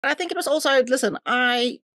I think it was also, listen,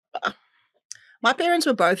 my parents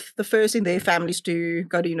were both the first in their families to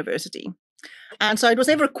go to university. And so it was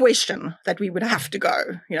never a question that we would have to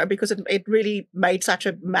go, because it really made such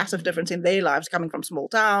a massive difference in their lives coming from small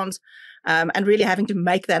towns, and really having to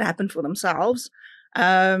make that happen for themselves.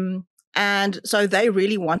 And so they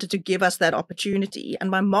really wanted to give us that opportunity. And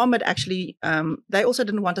my mom had actually, they also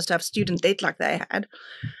didn't want us to have student debt like they had.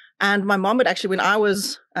 And my mom had actually, when I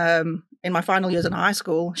was in my final years in high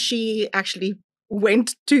school, she actually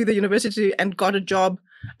went to the university and got a job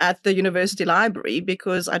at the university library,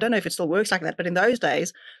 because I don't know if it still works like that, but in those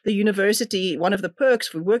days, the university, one of the perks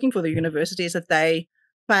for working for the university is that they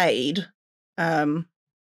paid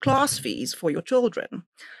class fees for your children.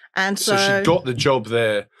 And so she got the job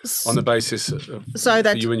there on the basis of so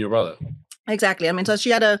that you and your brother. Exactly. I mean, so she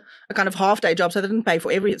had a kind of half-day job, so they didn't pay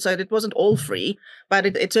for so it wasn't all free, but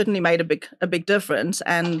it certainly made a big difference,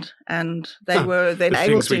 and they were then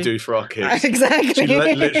able things to we do for our kids. Exactly. She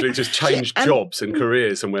literally just changed jobs and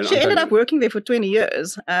careers and went. She ended up working there for 20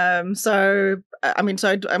 years. I think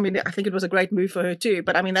it was a great move for her too.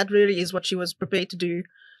 But I mean, that really is what she was prepared to do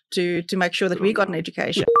to make sure that we got an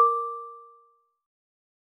education.